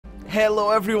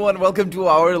Hello everyone, welcome to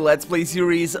our Let's Play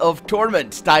series of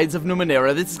Torment, Tides of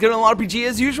Numenera. This is Colonel RPG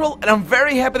as usual, and I'm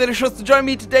very happy that you chose to join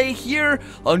me today here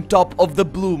on top of the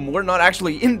Bloom. We're not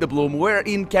actually in the Bloom, we're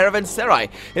in Caravanserai.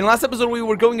 In last episode we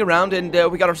were going around and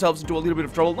we got ourselves into a little bit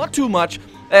of trouble, not too much.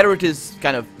 Eritis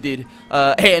kind of did,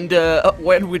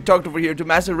 when we talked over here to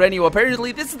Master Renio,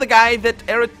 apparently this is the guy that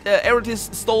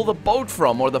Eritis stole the boat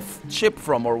from, or the ship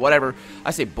from, or whatever.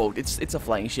 I say boat, it's a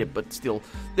flying ship, but still,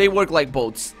 they work like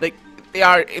boats. They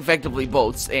are effectively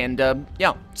boats, and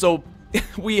yeah, so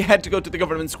we had to go to the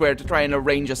government square to try and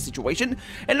arrange a situation,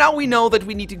 and now we know that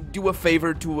we need to do a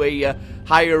favor to a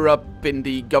higher up in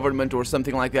the government or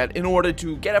something like that in order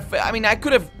to get I mean, I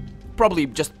could have probably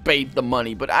just paid the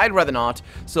money, but I'd rather not,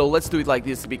 so let's do it like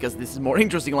this because this is more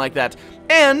interesting like that.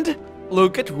 And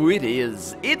look at who it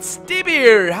is. It's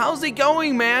Tibir! How's it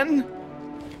going, man?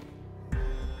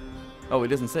 Oh, it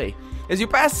doesn't say. As you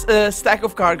pass a stack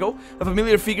of cargo, a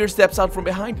familiar figure steps out from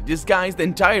behind, disguised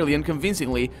entirely and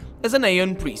convincingly as an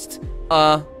Aeon priest.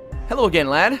 Hello again,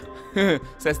 lad,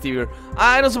 says Tibir.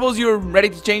 I don't suppose you're ready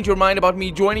to change your mind about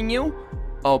me joining you?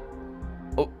 Oh,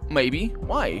 maybe.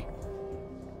 Why?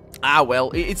 Ah, well,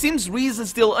 it seems Reese is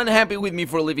still unhappy with me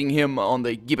for leaving him on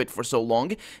the gibbet for so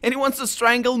long, and he wants to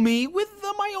strangle me with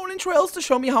my own entrails to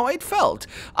show me how I'd felt.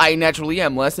 I naturally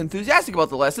am less enthusiastic about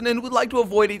the lesson and would like to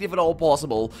avoid it if at all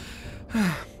possible.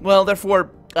 Well,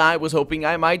 therefore, I was hoping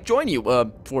I might join you,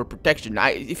 for protection.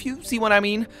 If you see what I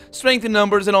mean, strength in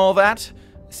numbers and all that.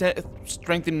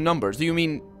 Strength in numbers. Do you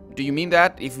mean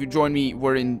that if you join me,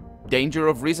 we're in danger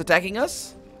of Reese attacking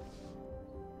us?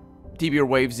 Tibir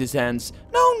waves his hands.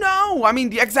 No, I mean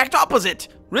the exact opposite.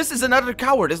 Riss is an utter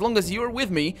coward. As long as you're with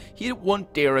me, he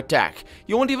won't dare attack.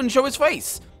 You won't even show his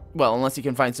face. Well, unless he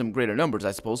can find some greater numbers,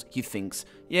 I suppose, he thinks.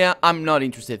 Yeah, I'm not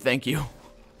interested, thank you.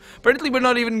 Apparently, we're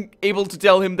not even able to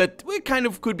tell him that we kind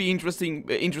of could be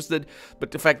interested,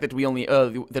 but the fact that we only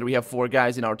that we have 4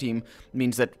 guys in our team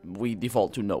means that we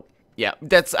default to no. Yeah,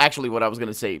 that's actually what I was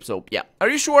gonna say. So yeah, are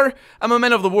you sure? I'm a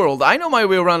man of the world. I know my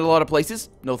way around a lot of places.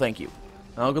 No, thank you.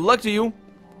 Good luck to you.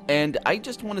 And I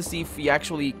just want to see if we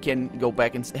actually can go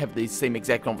back and have the same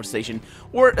exact conversation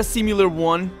or a similar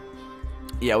one.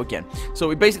 Yeah, we can. So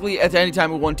we basically, at any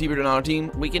time we want Tibir on our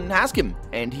team, we can ask him,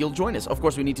 and he'll join us. Of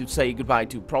course, we need to say goodbye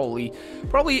to probably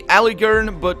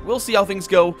Aligern, but we'll see how things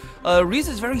go. Reese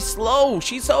is very slow.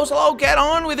 She's so slow. Get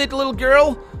on with it, little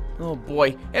girl. Oh,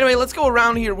 boy. Anyway, let's go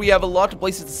around here. We have a lot of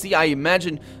places to see. I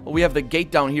imagine we have the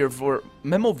gate down here for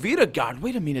Memovira. God,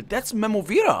 wait a minute. That's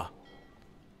Memovira.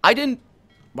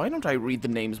 Why don't I read the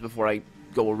names before I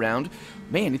go around?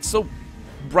 Man, it's so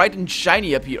bright and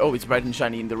shiny up here. Oh, it's bright and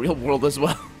shiny in the real world as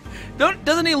well.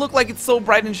 Doesn't it look like it's so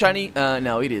bright and shiny?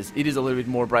 No, it is. It is a little bit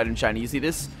more bright and shiny. You see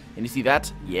this? And you see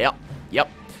that? Yeah. Yep.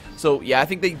 So, yeah, I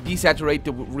think they desaturate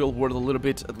the real world a little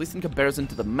bit, at least in comparison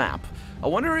to the map. I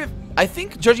wonder if... I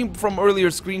think, judging from earlier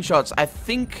screenshots, I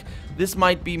think this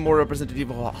might be more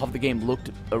representative of how the game looked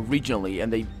originally,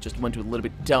 and they just went to a little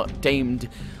bit tamed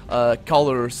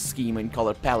color scheme and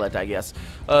color palette, I guess.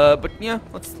 But, yeah,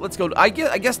 let's go. I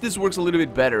guess this works a little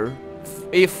bit better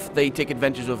if they take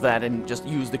advantage of that and just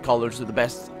use the colors to the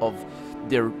best of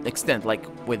their extent, like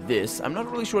with this. I'm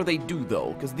not really sure they do,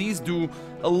 though, because these do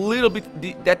a little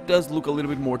bit, that does look a little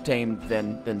bit more tamed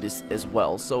than this as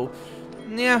well. So,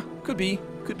 yeah, could be.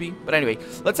 But anyway,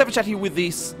 let's have a chat here with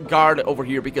this guard over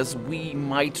here, because we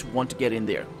might want to get in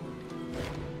there.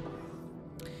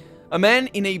 A man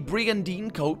in a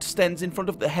brigandine coat stands in front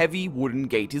of the heavy wooden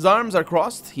gate. His arms are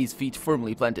crossed, his feet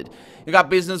firmly planted. You got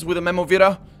business with a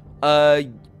Memovira?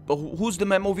 Who's the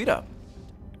Memovira?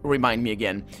 Remind me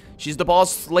again. She's the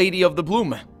boss lady of the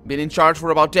Bloom. Been in charge for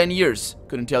about 10 years.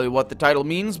 Couldn't tell you what the title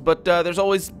means, but there's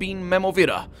always been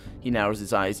Memovira. He narrows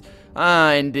his eyes.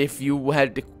 And if you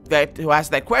had to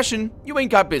ask that question, you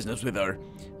ain't got business with her.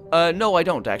 No, I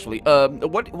don't actually.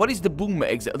 What is the Bloom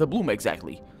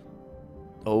exactly?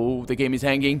 Oh, the game is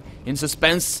hanging in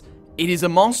suspense. It is a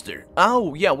monster.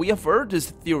 Oh, yeah, we have heard this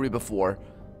theory before.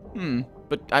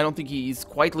 But I don't think he's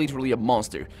quite literally a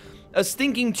monster. A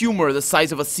stinking tumor the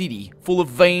size of a city, full of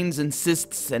veins and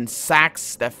cysts and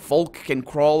sacs that folk can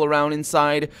crawl around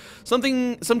inside.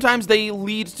 Sometimes they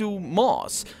lead to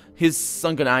moss. His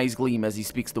sunken eyes gleam as he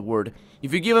speaks the word.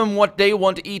 If you give them what they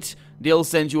want to eat, they'll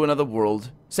send you to another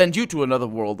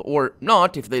world, or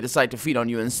not if they decide to feed on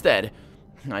you instead.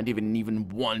 I didn't even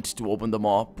want to open the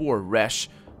maw. Poor Resh.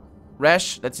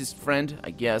 Resh, that's his friend, I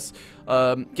guess.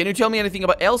 Can you tell me anything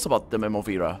else about the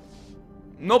Memovira?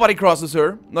 Nobody crosses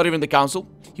her, not even the council.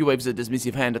 He waves a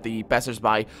dismissive hand at the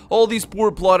passersby. All these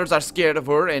poor plotters are scared of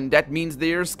her, and that means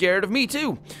they're scared of me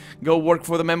too. Go work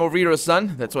for the Memovira,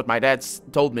 son. That's what my dad's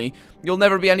told me. You'll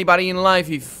never be anybody in life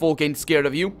if folk ain't scared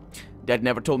of you. Dad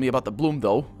never told me about the bloom,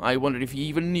 though. I wondered if he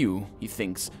even knew, he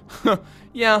thinks.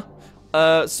 Yeah.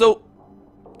 So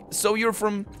you're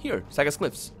from here, Sagas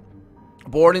Cliffs.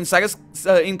 Born in Sagas,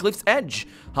 in Cliff's Edge.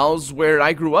 House where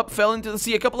I grew up, fell into the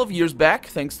sea a couple of years back,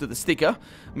 thanks to the sticker.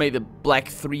 May the black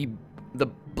three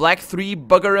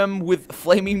bugger 'em with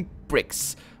flaming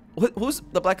bricks. Who's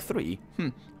the black three?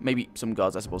 Maybe some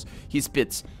gods, I suppose. He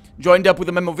spits. Joined up with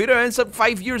the Memovira and spent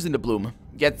 5 years in the bloom.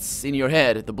 Gets in your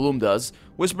head, the bloom does.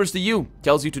 Whispers to you,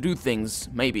 tells you to do things,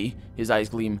 maybe. His eyes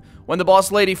gleam. When the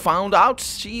boss lady found out,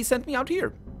 she sent me out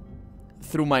here.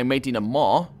 Through my mate in a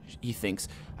maw, he thinks.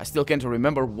 I still can't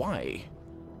remember why.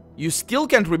 You still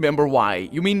can't remember why?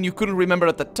 You mean you couldn't remember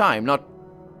at the time, not...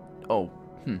 Oh,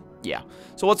 yeah.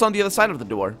 So what's on the other side of the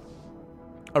door?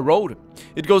 A road.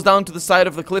 It goes down to the side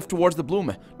of the cliff towards the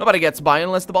bloom. Nobody gets by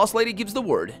unless the boss lady gives the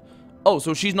word. Oh,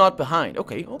 so she's not behind.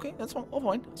 Okay, that's all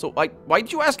fine. So why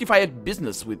did you ask if I had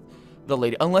business with the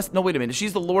lady? Unless, no, wait a minute.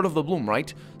 She's the Lord of the Bloom,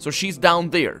 right? So she's down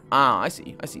there. Ah, I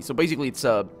see. So basically it's,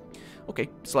 okay,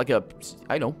 it's like a...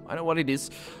 I know what it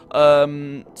is.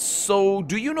 So,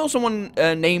 do you know someone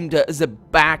named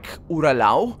Zebak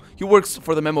Uralau? He works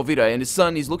for the Memovira, and his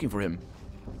son is looking for him.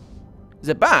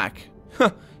 Zebak?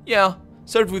 Huh, yeah,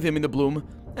 served with him in the bloom.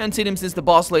 Hadn't seen him since the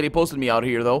boss lady posted me out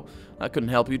here, though. I couldn't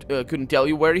help you, couldn't tell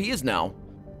you where he is now.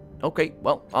 Okay,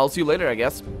 well, I'll see you later, I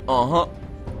guess. Uh-huh.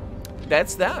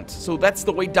 That's that. So that's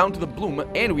the way down to the bloom,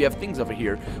 and we have things over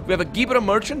here. We have a Gibra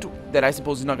merchant that I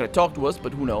suppose is not going to talk to us,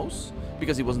 but who knows?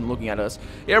 Because he wasn't looking at us.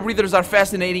 Air breathers are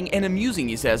fascinating and amusing,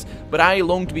 he says, but I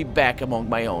long to be back among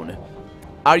my own.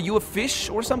 Are you a fish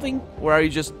or something? Or are you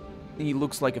just... He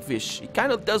looks like a fish. He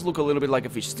kind of does look a little bit like a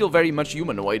fish. Still very much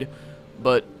humanoid.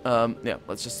 But, yeah,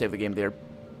 let's just save the game there.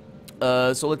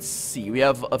 So let's see. We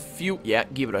have a few... Yeah,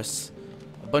 Gibras.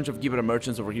 A bunch of Gibra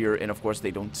merchants over here, and of course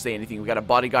they don't say anything. We got a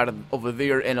bodyguard over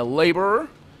there and a laborer.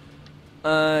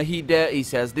 He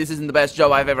says, this isn't the best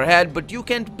job I've ever had, but you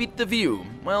can't beat the view.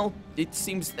 Well, it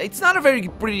seems... It's not a very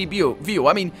pretty view.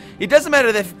 I mean, it doesn't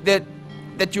matter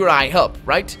that you're high up,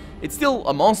 right? It's still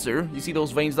a monster. You see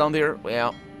those veins down there?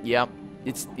 Well, yeah.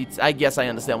 It's I guess I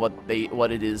understand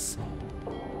what it is.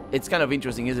 It's kind of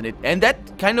interesting, isn't it? And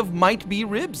that kind of might be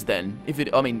ribs then. If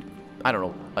it... I mean... I don't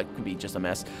know, it could be just a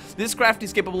mess. This craft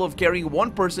is capable of carrying one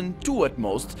person, two at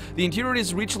most. The interior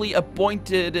is richly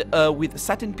appointed with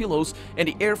satin pillows, and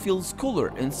the air feels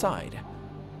cooler inside.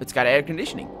 It's got air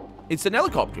conditioning. It's an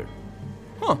helicopter.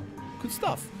 Huh, good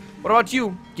stuff. What about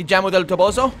you, Guillermo del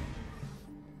Toboso?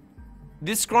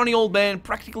 This scrawny old man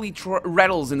practically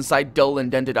rattles inside dull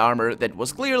and dented armor that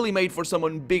was clearly made for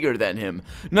someone bigger than him.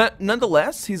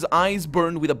 Nonetheless, his eyes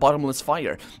burn with a bottomless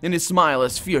fire, and his smile,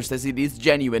 as fierce as it is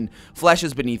genuine,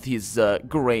 flashes beneath his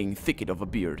graying thicket of a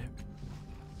beard.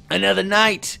 Another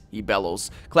night, he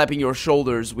bellows, clapping your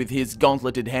shoulders with his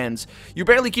gauntleted hands. You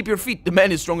barely keep your feet, the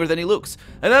man is stronger than he looks.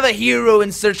 Another hero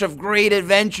in search of great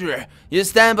adventure. You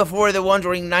stand before the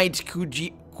wandering knight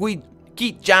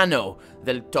Kijano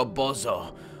del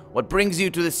Toboso. What brings you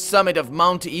to the summit of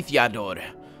Mount Ithiador?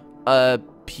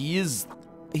 He is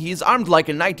armed like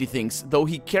a knight, he thinks, though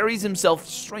he carries himself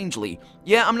strangely.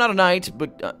 Yeah, I'm not a knight,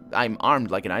 but I'm armed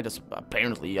like a knight,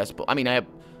 apparently, I suppose. I mean, I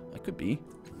could be.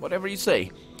 Whatever you say.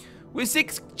 We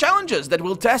seek challenges that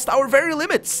will test our very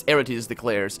limits, Eratis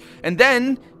declares, and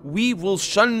then we will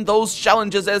shun those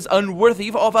challenges as unworthy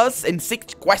of us and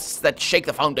seek quests that shake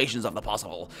the foundations of the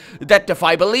possible, that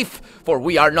defy belief, for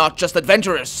we are not just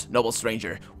adventurers, noble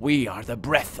stranger, we are the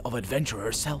breath of adventure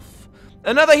herself.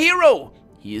 Another hero!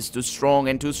 He is too strong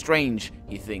and too strange,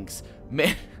 he thinks.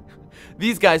 Man,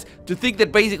 these guys, to think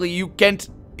that basically you can't...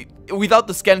 Without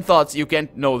the scan thoughts, you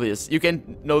can't know this. You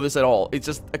can't know this at all. It's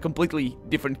just a completely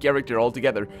different character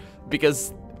altogether.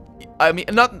 Because, I mean,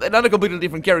 not a completely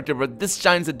different character, but this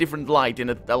shines a different light,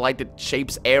 and a light that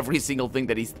shapes every single thing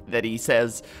that he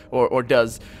says or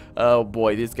does. Oh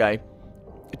boy, this guy.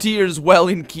 Tears well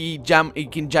in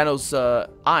Kinjano's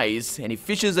eyes, and he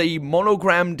fishes a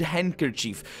monogrammed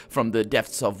handkerchief from the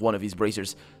depths of one of his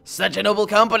bracers. Such a noble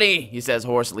company, he says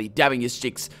hoarsely, dabbing his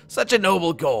cheeks. Such a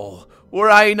noble goal. Were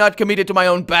I not committed to my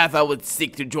own path, I would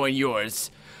seek to join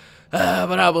yours.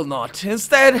 But I will not.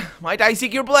 Instead, might I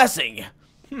seek your blessing?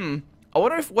 I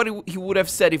wonder what he would have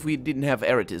said if we didn't have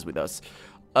Eratis with us.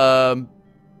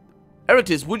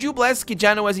 Eratis, would you bless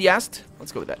Kijano as he asked?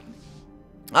 Let's go with that.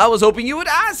 I was hoping you would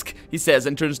ask, he says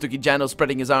and turns to Kijano,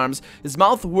 spreading his arms, his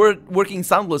mouth working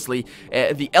soundlessly.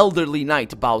 The elderly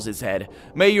knight bows his head.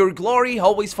 May your glory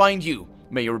always find you.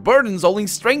 May your burdens only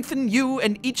strengthen you,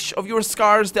 and each of your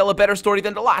scars tell a better story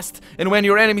than the last. And when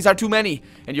your enemies are too many,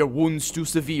 and your wounds too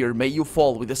severe, may you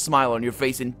fall with a smile on your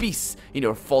face and peace in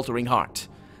your faltering heart.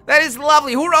 That is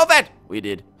lovely. Who wrote that? We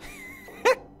did.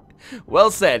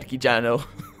 Well said, Kijano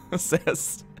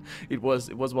says. It was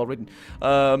well written.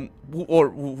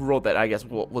 Who wrote that? I guess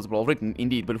was well written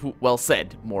indeed, but well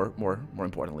said. More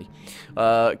importantly,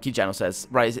 Kijano says,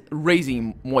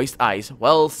 raising moist eyes.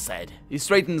 Well said. He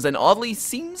straightens and oddly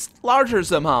seems larger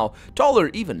somehow, taller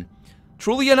even.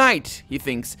 Truly a knight, he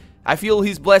thinks. I feel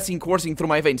his blessing coursing through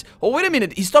my veins. Oh, wait a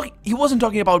minute. He wasn't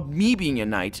talking about me being a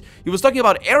knight. He was talking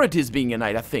about Eratis being a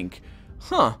knight, I think.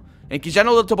 Huh. And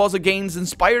Kijano Tobosa gains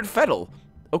inspired fettle.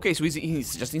 Okay, so he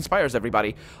just inspires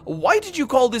everybody. Why did you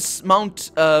call this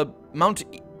Mount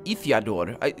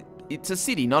Ithiador? It's a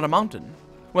city, not a mountain.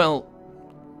 Well,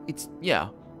 it's, yeah.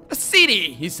 A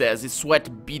city, he says, his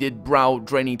sweat-beaded brow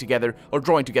drawing together.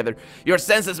 Your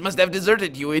senses must have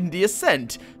deserted you in the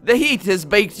ascent. The heat has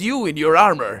baked you in your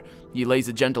armor. He lays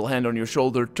a gentle hand on your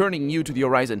shoulder, turning you to the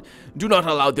horizon. Do not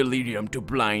allow delirium to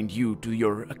blind you to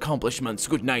your accomplishments,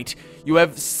 good knight. You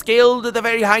have scaled the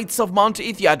very heights of Mount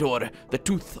Ithiador, the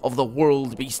tooth of the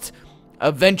world beast.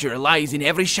 Adventure lies in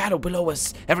every shadow below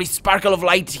us. Every sparkle of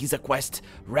light is a quest,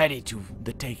 ready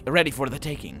for the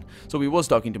taking. So he was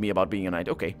talking to me about being a knight.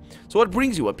 Okay, so what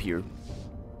brings you up here?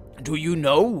 Do you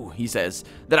know, he says,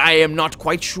 that I am not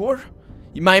quite sure?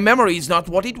 My memory is not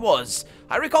what it was.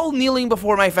 I recall kneeling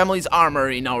before my family's armor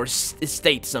in our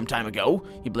estate some time ago.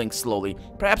 He blinks slowly.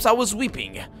 Perhaps I was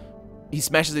weeping. He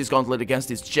smashes his gauntlet against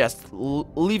his chest,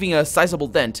 leaving a sizable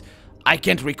dent. I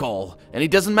can't recall, and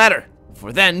it doesn't matter.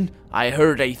 For then, I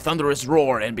heard a thunderous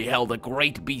roar and beheld a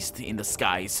great beast in the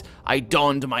skies. I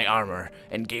donned my armor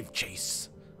and gave chase.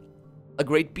 A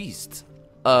great beast?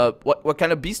 What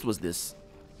kind of beast was this?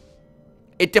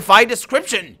 It defied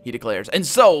description, he declares, and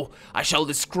so I shall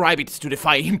describe it to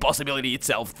defy impossibility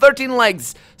itself. 13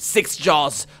 legs, 6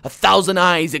 jaws, 1,000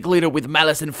 eyes that glitter with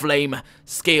malice and flame,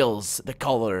 scales the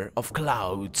color of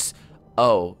clouds.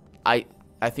 Oh, I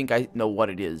think I know what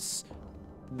it is.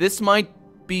 This might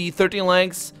be 13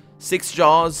 legs, 6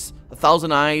 jaws,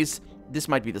 1,000 eyes. This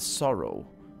might be the sorrow.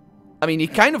 I mean,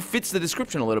 it kind of fits the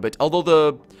description a little bit, although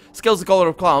the scales the color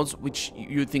of clouds, which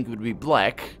you'd think would be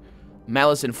black.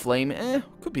 Malice and flame,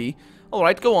 could be.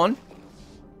 Alright, go on.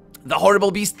 The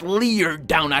horrible beast leered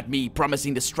down at me,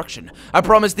 promising destruction. I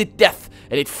promised it death,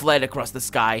 and it fled across the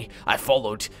sky. I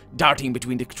followed, darting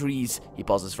between the trees. He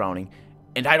pauses, frowning.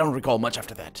 And I don't recall much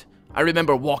after that. I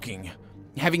remember walking,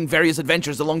 having various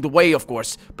adventures along the way, of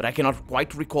course, but I cannot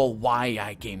quite recall why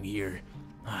I came here.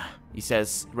 He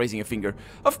says, raising a finger.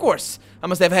 Of course, I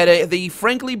must have had the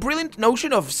frankly brilliant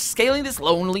notion of scaling this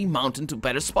lonely mountain to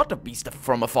better spot the beast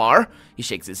from afar. He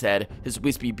shakes his head, his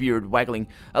wispy beard waggling.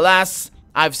 Alas,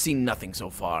 I've seen nothing so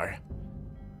far.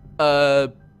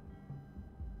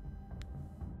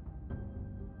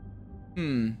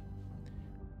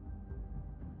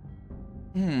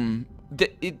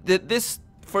 This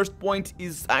first point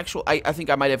is actual. I think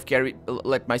I might have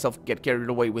let myself get carried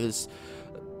away with his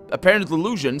apparent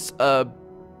illusions. I'm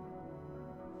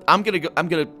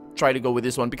gonna try to go with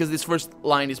this one because this first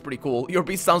line is pretty cool. Your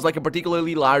beast sounds like a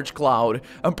particularly large cloud.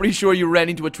 I'm pretty sure you ran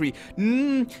into a tree.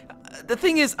 The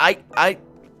thing is,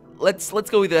 let's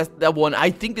go with that one. I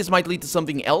think this might lead to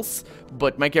something else,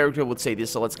 but my character would say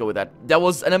this, so let's go with that. That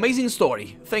was an amazing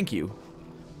story. Thank you.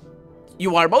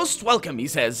 You are most welcome, he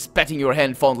says, patting your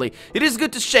hand fondly. It is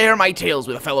good to share my tales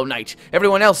with a fellow knight.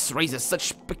 Everyone else raises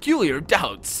such peculiar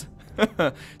doubts.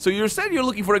 So you said you're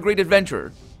looking for a great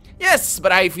adventurer. Yes,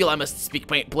 but I feel I must speak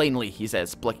plainly, he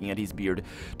says, plucking at his beard.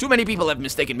 Too many people have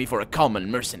mistaken me for a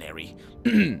common mercenary.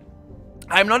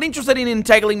 I am not interested in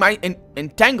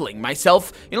entangling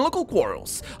myself in local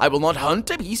quarrels. I will not hunt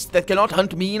a beast that cannot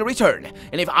hunt me in return.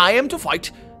 And if I am to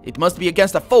fight, it must be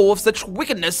against a foe of such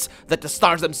wickedness that the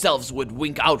stars themselves would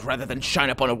wink out rather than shine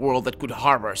upon a world that could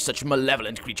harbor such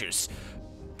malevolent creatures.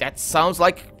 That sounds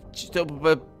like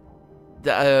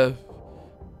the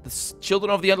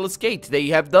Children of the Endless Gate. They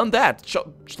have done that.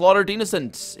 Slaughtered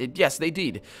innocents. Yes, they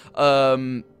did.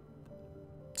 So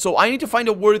I need to find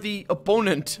a worthy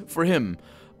opponent for him.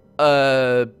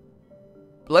 Let's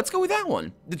go with that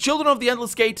one. The Children of the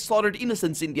Endless Gate slaughtered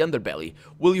innocents in the underbelly.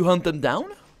 Will you hunt them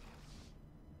down?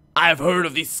 I have heard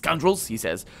of these scoundrels, he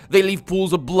says. They leave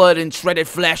pools of blood and shredded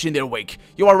flesh in their wake.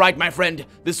 You are right, my friend.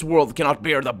 This world cannot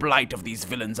bear the blight of these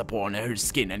villains upon her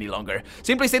skin any longer.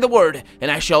 Simply say the word, and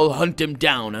I shall hunt them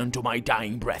down unto my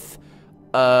dying breath.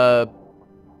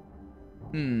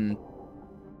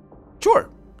 Sure.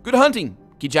 Good hunting,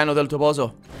 Quijano del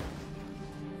Toboso.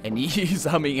 And he's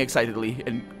humming excitedly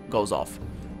and goes off.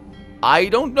 I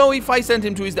don't know if I sent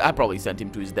him to his death. I probably sent him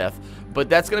to his death. But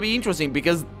that's gonna be interesting,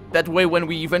 because that way when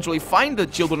we eventually find the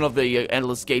Children of the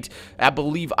Endless Gate, I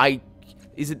believe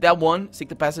is it that one? Seek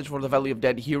the passage for the Valley of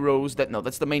Dead Heroes. No,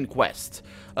 that's the main quest.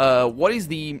 What is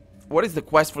the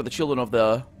quest for the Children of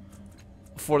the...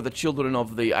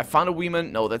 I found a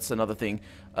woman. No, that's another thing.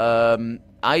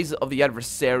 Eyes of the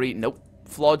Adversary. Nope.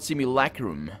 Flawed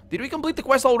Simulacrum. Did we complete the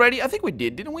quest already? I think we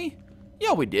did, didn't we?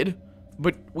 Yeah, we did.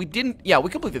 But we didn't... Yeah, we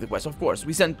completed the quest, of course.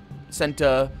 We sent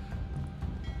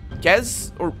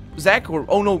Kez or Zack or...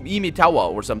 Oh, no,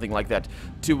 Imitawa or something like that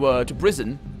to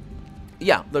prison.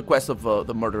 Yeah, the quest of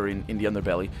the murder in the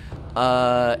underbelly.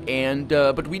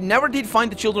 But we never did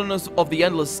find the Children of the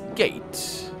Endless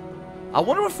Gate. I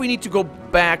wonder if we need to go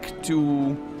back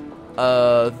to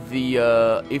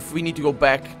if we need to go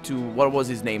back to, what was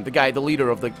his name? The guy, the leader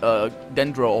of the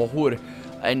Dendro Ohur,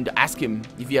 and ask him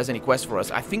if he has any quests for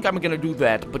us. I think I'm gonna do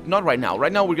that, but not right now.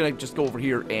 Right now we're gonna just go over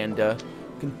here and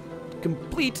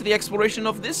complete the exploration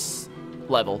of this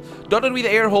level. Dotted with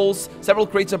air holes, several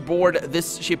crates aboard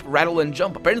this ship rattle and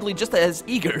jump, apparently just as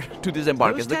eager to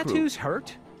disembark as the crew. Those tattoos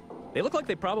hurt? They look like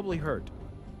they probably hurt.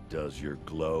 Does your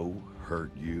glow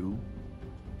hurt you?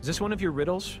 Is this one of your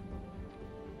riddles?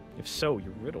 If so,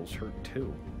 your riddles hurt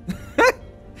too.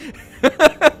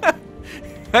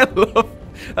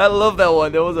 I love that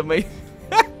one. That was amazing.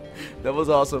 That was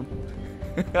awesome.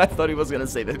 I thought he was gonna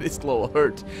say that his glow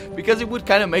hurt, because it would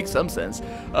kind of make some sense.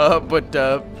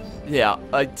 Yeah,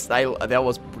 that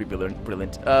was pretty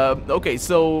brilliant. Okay,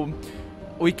 so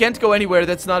we can't go anywhere.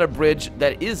 That's not a bridge.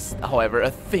 That is, however, a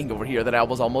thing over here that I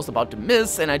was almost about to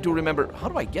miss, and I do remember. How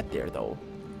do I get there, though?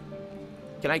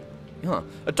 Can I?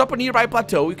 Atop a nearby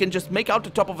plateau, you can just make out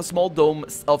the top of a small dome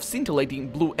of scintillating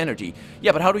blue energy.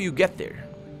 Yeah, but how do you get there?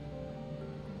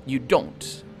 You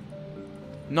don't.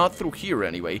 Not through here,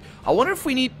 anyway. I wonder if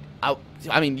we need... I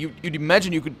mean, you'd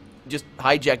imagine you could just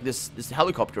hijack this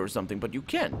helicopter or something, but you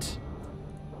can't.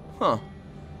 Huh.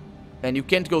 And you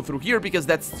can't go through here because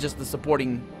that's just the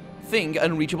supporting thing.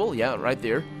 Unreachable, yeah, right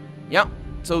there. Yeah,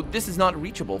 so this is not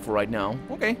reachable for right now.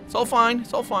 Okay, it's all fine,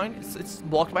 it's all fine. It's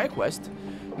blocked by a quest.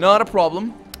 Not a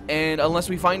problem. And unless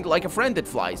we find, like, a friend that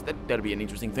flies. That'd be an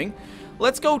interesting thing.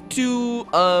 Let's go to,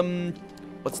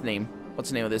 what's the name? What's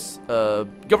the name of this?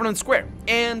 Governance Square.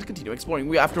 And continue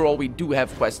exploring. After all, we do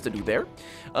have quests to do there.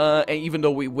 And even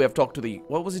though we have talked to the...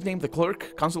 What was his name? The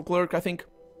clerk? Council clerk, I think?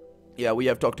 Yeah, we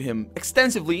have talked to him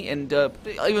extensively. And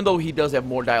even though he does have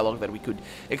more dialogue that we could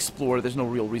explore, there's no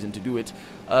real reason to do it.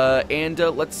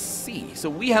 Let's see. So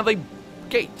we have a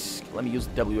gate. Let me use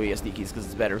WASD keys because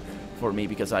it's better for me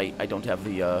because I don't have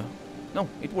the... No,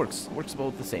 it works. It works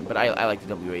both the same, but I like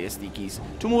the WASD keys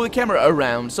to move the camera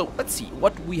around. So let's see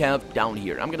what we have down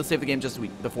here. I'm gonna save the game just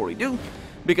before we do,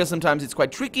 because sometimes it's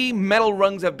quite tricky. Metal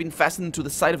rungs have been fastened to the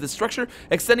side of the structure,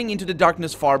 extending into the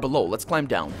darkness far below. Let's climb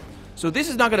down. So this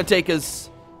is not gonna take us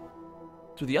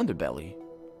to the underbelly.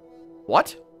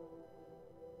 What?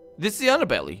 This is the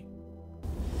underbelly.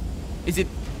 Is it?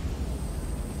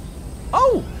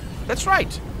 Oh, that's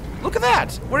right. Look at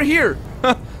that. We're here.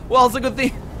 Well, it's a good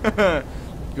thing.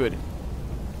 Good.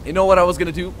 You know what I was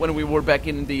gonna do when we were back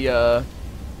in the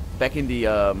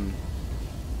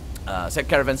Set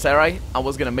Caravanserai? I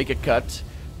was gonna make a cut.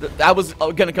 I was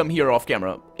gonna come here off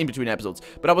camera in between episodes,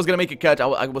 but I was gonna make a cut.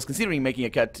 I was considering making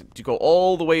a cut to go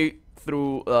all the way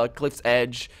through Cliff's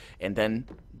Edge and then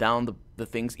down the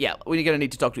things. Yeah, we're gonna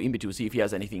need to talk to Imbi to see if he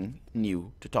has anything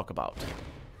new to talk about.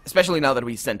 Especially now that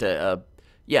we sent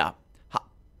yeah.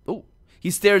 Oh.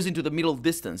 He stares into the middle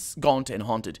distance, gaunt and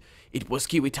haunted. It was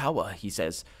Kiwitawa, he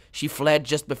says. She fled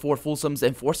just before Folsom's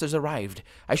enforcers arrived.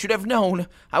 I should have known.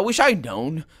 I wish I'd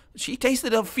known. She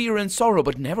tasted of fear and sorrow,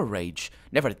 but never rage.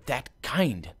 Never that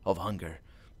kind of hunger.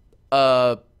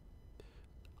 How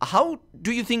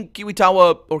do you think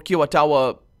Kiwitawa, or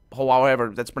Kiwatawa,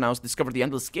 however that's pronounced, discovered the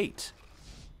Endless Gate?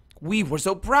 We were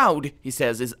so proud, he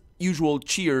says, his usual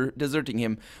cheer deserting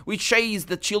him. We chased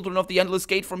the Children of the Endless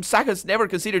Gate from Sagas, never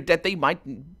considered that they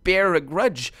might bear a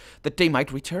grudge, that they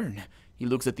might return. He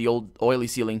looks at the old oily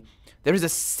ceiling. There is a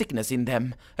sickness in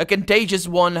them, a contagious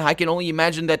one. I can only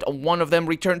imagine that one of them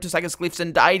returned to Sagas Cliffs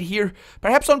and died here,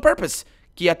 perhaps on purpose.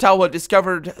 Kiatawa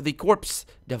discovered the corpse,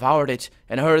 devoured it,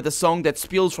 and heard the song that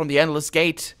spills from the Endless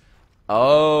Gate.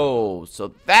 Oh,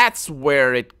 so that's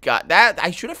where it got... That I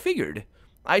should have figured.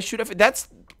 That's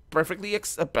perfectly a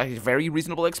very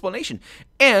reasonable explanation.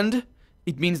 And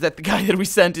it means that the guy that we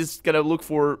sent is gonna look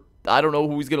for... I don't know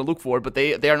who he's gonna look for, but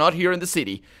they are not here in the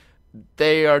city.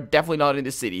 They are definitely not in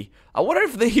the city. I wonder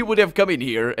if he would have come in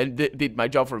here and did my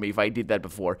job for me if I did that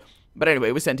before. But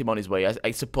anyway, we sent him on his way.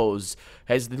 I suppose,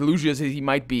 as delusive as he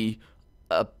might be,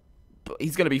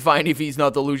 he's gonna be fine if he's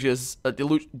not delusive.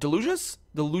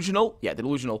 Delusional? Yeah,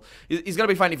 delusional. He's gonna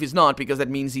be fine if he's not, because that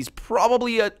means he's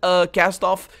probably a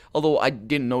cast-off. Although I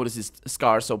didn't notice his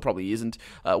scar, so probably isn't.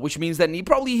 Which means that he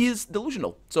probably is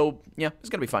delusional. So yeah, he's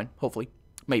gonna be fine. Hopefully,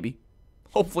 maybe,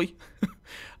 hopefully.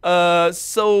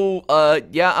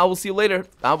 Yeah, I will see you later.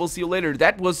 I will see you later.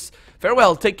 That was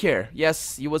farewell. Take care.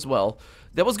 Yes, you as well.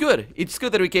 That was good. It's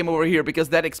good that we came over here, because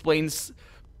that explains.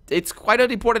 It's quite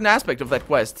an important aspect of that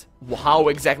quest. How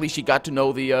exactly she got to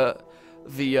know the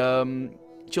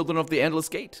Children of the Endless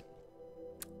Gate.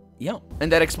 Yeah,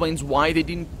 and that explains why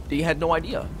they had no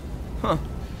idea. Huh.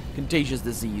 Contagious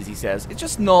disease, he says. It's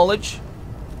just knowledge.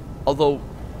 Although,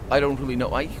 I don't really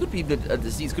know. It could be a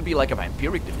disease. Could be like a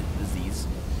vampiric disease.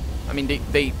 I mean,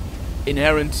 if they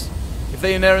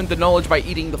inherit the knowledge by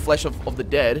eating the flesh of the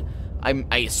dead,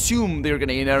 I assume they're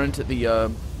gonna inherit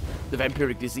the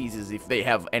vampiric diseases if they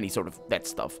have any sort of that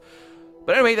stuff.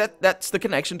 But anyway, that's the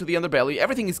connection to the underbelly.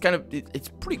 Everything is it's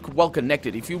pretty well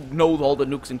connected. If you know all the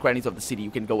nooks and crannies of the city,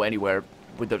 you can go anywhere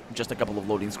with just a couple of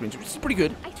loading screens, which is pretty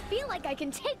good. I feel like I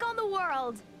can take on the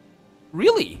world.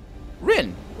 Really?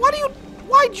 Rin, what?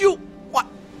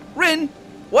 Rin,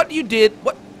 what you did?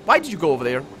 Why did you go over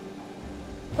there?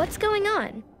 What's going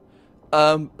on?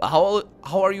 How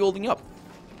are you holding up?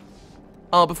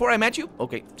 Before I met you?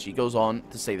 Okay, she goes on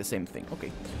to say the same thing.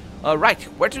 Okay. Right,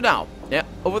 where to now? Yeah,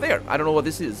 over there. I don't know what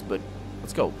this is, but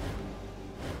let's go.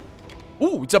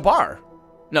 Ooh, it's a bar.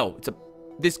 No, it's a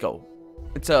disco.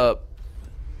 It's a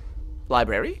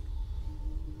library?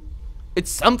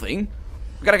 It's something.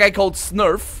 We got a guy called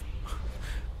Snurf,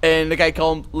 and a guy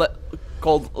called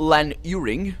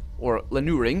Lanuring, or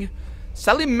Lanuring.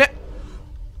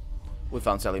 We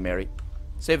found Sally Mary.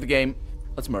 Save the game.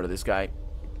 Let's murder this guy.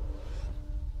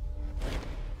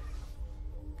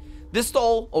 This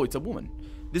tall, oh, it's a woman.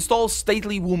 This tall,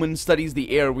 stately woman studies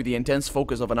the air with the intense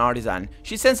focus of an artisan.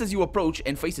 She senses you approach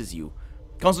and faces you.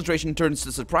 Concentration turns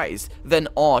to surprise, then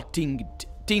awe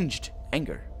tinged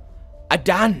anger.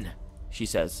 Adan, she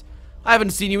says. I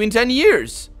haven't seen you in 10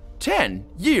 years. 10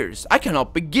 years? I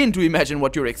cannot begin to imagine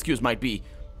what your excuse might be.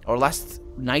 Our last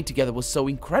night together was so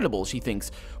incredible, she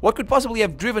thinks. What could possibly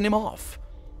have driven him off?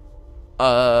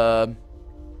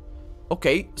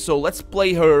 Okay, so let's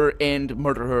play her and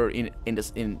murder her in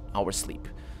our sleep.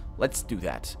 Let's do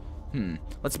that.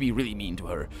 Let's be really mean to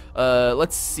her.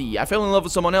 Let's see. I fell in love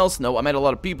with someone else. No, I met a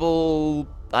lot of people.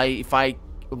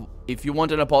 If you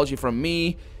want an apology from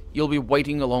me, you'll be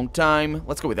waiting a long time.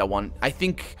 Let's go with that one. I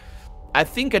think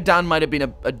Adan might have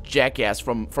been a jackass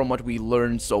from what we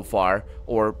learned so far.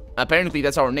 Or apparently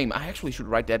that's our name. I actually should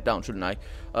write that down, shouldn't I?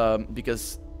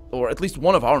 Because, or at least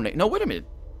one of our names. No, wait a minute.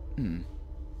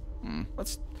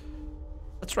 Let's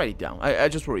write it down. I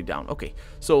just wrote it down. Okay,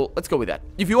 so let's go with that.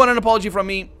 If you want an apology from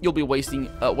me, you'll be waiting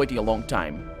a long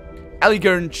time.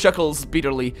 Aligern chuckles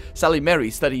bitterly. Sally Mary,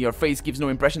 studying your face, gives no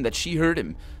impression that she heard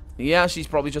him. Yeah, she's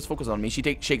probably just focused on me. She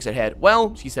shakes her head.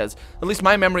 Well, she says, at least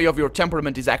my memory of your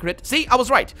temperament is accurate. See, I was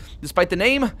right. Despite the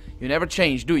name, you never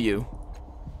change, do you?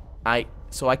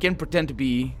 So I can pretend to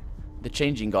be the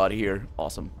changing god here.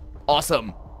 Awesome.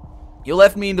 Awesome. You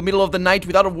left me in the middle of the night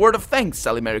without a word of thanks,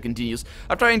 Sally Mary continues.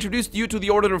 After I introduced you to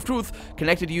the Order of Truth,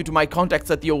 connected you to my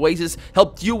contacts at the Oasis,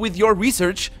 helped you with your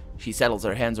research. She settles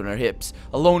her hands on her hips,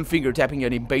 a lone finger tapping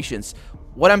in impatience.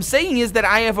 What I'm saying is that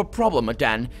I have a problem,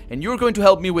 Adan, and you're going to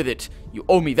help me with it. You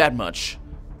owe me that much.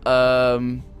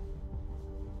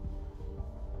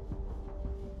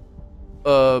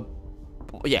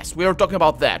 Yes, we are talking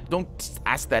about that. Don't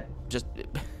ask that, just...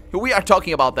 We are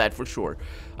talking about that for sure.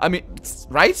 I mean,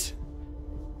 right?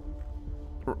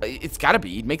 It's gotta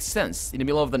be. It makes sense in the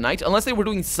middle of the night. Unless they were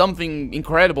doing something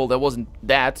incredible that wasn't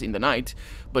that in the night.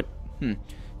 But,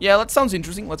 yeah, that sounds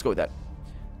interesting. Let's go with that.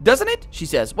 Doesn't it? She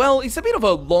says. Well, it's a bit of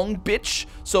a long pitch,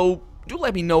 so do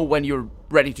let me know when you're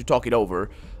ready to talk it over.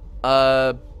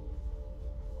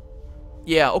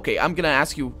 Yeah, okay. I'm gonna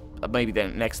ask you maybe the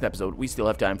next episode. We still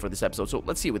have time for this episode, so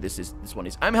let's see what this one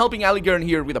is. I'm helping Aligern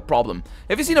here with a problem.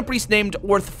 Have you seen a priest named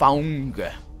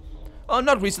Orthfaung?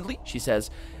 Not recently, she says.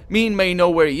 Mean may know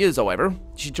where he is, however.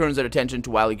 She turns her attention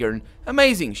to Aligern.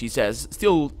 Amazing, she says,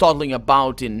 still toddling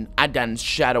about in Adan's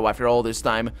shadow after all this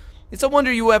time. It's a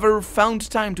wonder you ever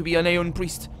found time to be an Aeon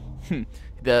priest. Wait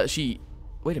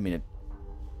a minute.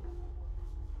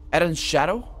 Adan's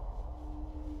shadow?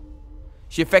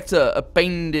 She affects a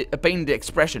pained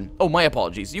expression. Oh, my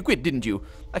apologies. You quit, didn't you?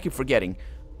 I keep forgetting.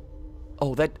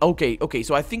 Oh, that... Okay, okay,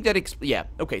 so I think that... yeah,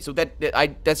 okay, so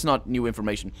that's not new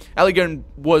information. Alligator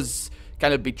was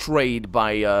kind of betrayed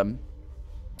by,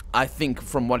 I think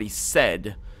from what he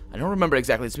said... I don't remember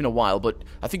exactly, it's been a while, but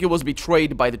I think he was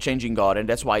betrayed by the Changing God, and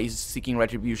that's why he's seeking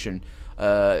retribution.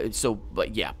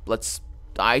 But yeah,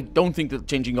 I don't think the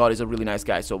Changing God is a really nice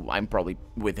guy, so I'm probably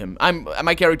with him.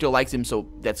 My character likes him, so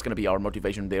that's gonna be our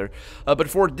motivation there. But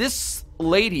for this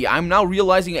lady, I'm now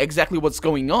realizing exactly what's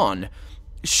going on.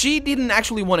 She didn't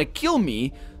actually want to kill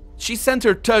me. She sent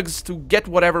her thugs to get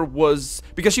whatever was...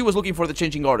 because she was looking for the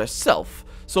Changing God herself.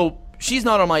 So, she's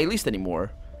not on my list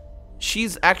anymore.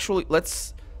 She's actually...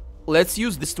 Let's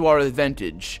use this to our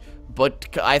advantage.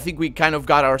 But I think we kind of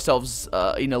got ourselves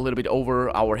in a little bit over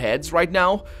our heads right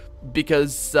now.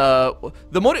 Because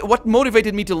what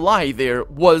motivated me to lie there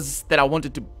was that I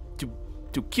wanted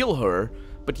to kill her,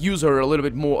 but use her a little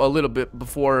bit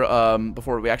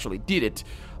before we actually did it.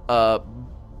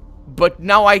 But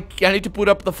now I need to put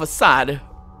up the facade,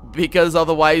 because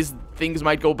otherwise things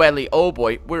might go badly. Oh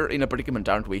boy, we're in a predicament,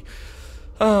 aren't we?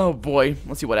 Oh boy,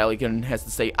 let's see what Alican has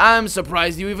to say. I'm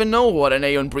surprised you even know what an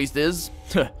Aeon Priest is.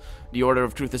 The Order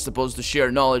of Truth is supposed to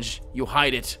share knowledge. You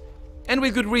hide it. And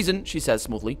with good reason, she says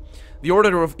smoothly. The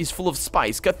Order is full of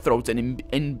spies, cutthroats,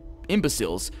 and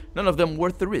imbeciles. None of them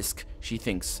worth the risk, she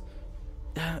thinks.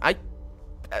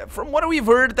 From what we've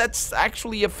heard, that's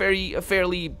actually a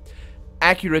fairly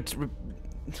accurate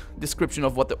description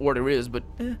of what the Order is, but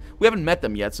we haven't met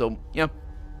them yet, so yeah.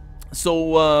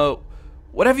 So,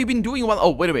 what have you been doing while... Oh,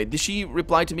 wait a minute, did she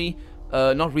reply to me?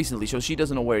 Not recently, so she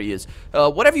doesn't know where he is.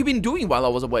 What have you been doing while I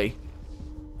was away?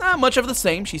 Much of the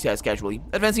same, she says casually.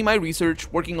 Advancing my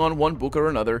research, working on one book or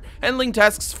another, handling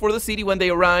tasks for the city when they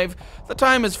arrive. The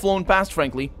time has flown past,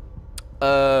 frankly.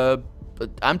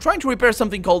 I'm trying to repair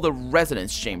something called the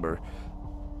Resonance Chamber.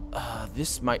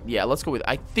 This might... Yeah, let's go with...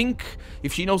 I think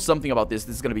if she knows something about this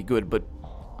is gonna be good, but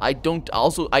I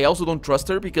also don't trust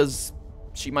her because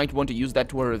she might want to use that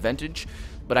to her advantage.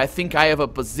 But I think I have a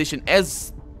position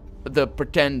as the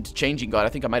pretend Changing God. I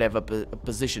think I might have a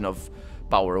position of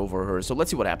power over her, so let's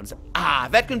see what happens.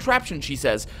 That contraption, she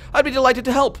says. I'd be delighted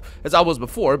to help, as I was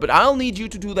before, but I'll need you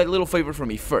to do that little favor for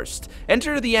me first.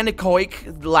 Enter the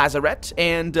anechoic lazaret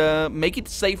and make it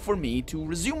safe for me to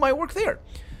resume my work there.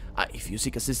 If you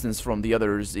seek assistance from the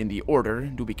others in the Order,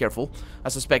 do be careful. I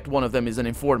suspect one of them is an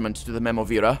informant to the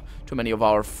Memovira. Too many of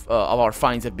our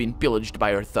finds have been pillaged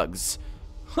by her thugs.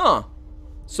 Huh.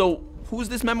 So, who's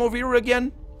this Memovira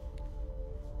again?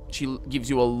 She gives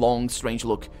you a long, strange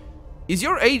look. Is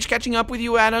your age catching up with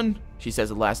you, Adon? She says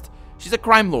at last. She's a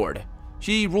crime lord.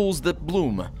 She rules the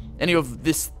Bloom. Any of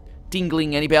this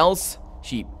tingling any bells?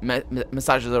 She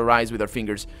massages her eyes with her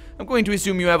fingers. I'm going to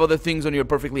assume you have other things on your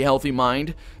perfectly healthy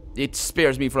mind. It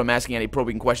spares me from asking any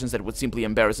probing questions that would simply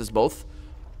embarrass us both.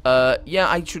 Yeah,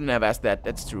 I shouldn't have asked that.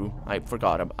 That's true. I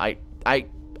forgot.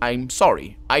 I'm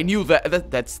sorry. I knew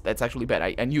that. That's actually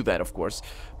bad. I knew that, of course.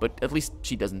 But at least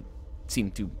she doesn't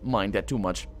seem to mind that too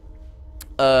much.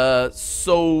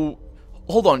 So...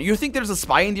 Hold on. You think there's a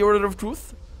spy in the Order of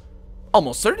Truth?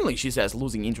 Almost certainly, she says,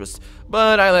 losing interest.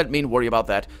 But I let Min worry about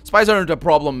that. Spies aren't a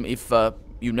problem if,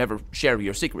 you never share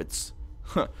your secrets.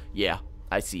 Huh, yeah,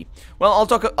 I see. Well,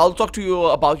 I'll talk to you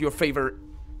about your favor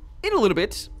in a little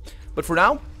bit. But for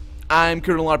now, I'm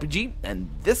Colonel RPG, and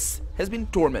this has been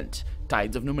Torment,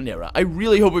 Tides of Numenera. I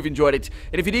really hope you've enjoyed it.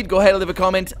 And if you did, go ahead and leave a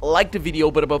comment, like the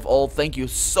video, but above all, thank you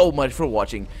so much for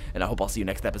watching. And I hope I'll see you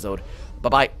next episode.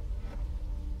 Bye-bye.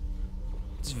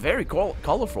 It's very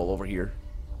colorful over here.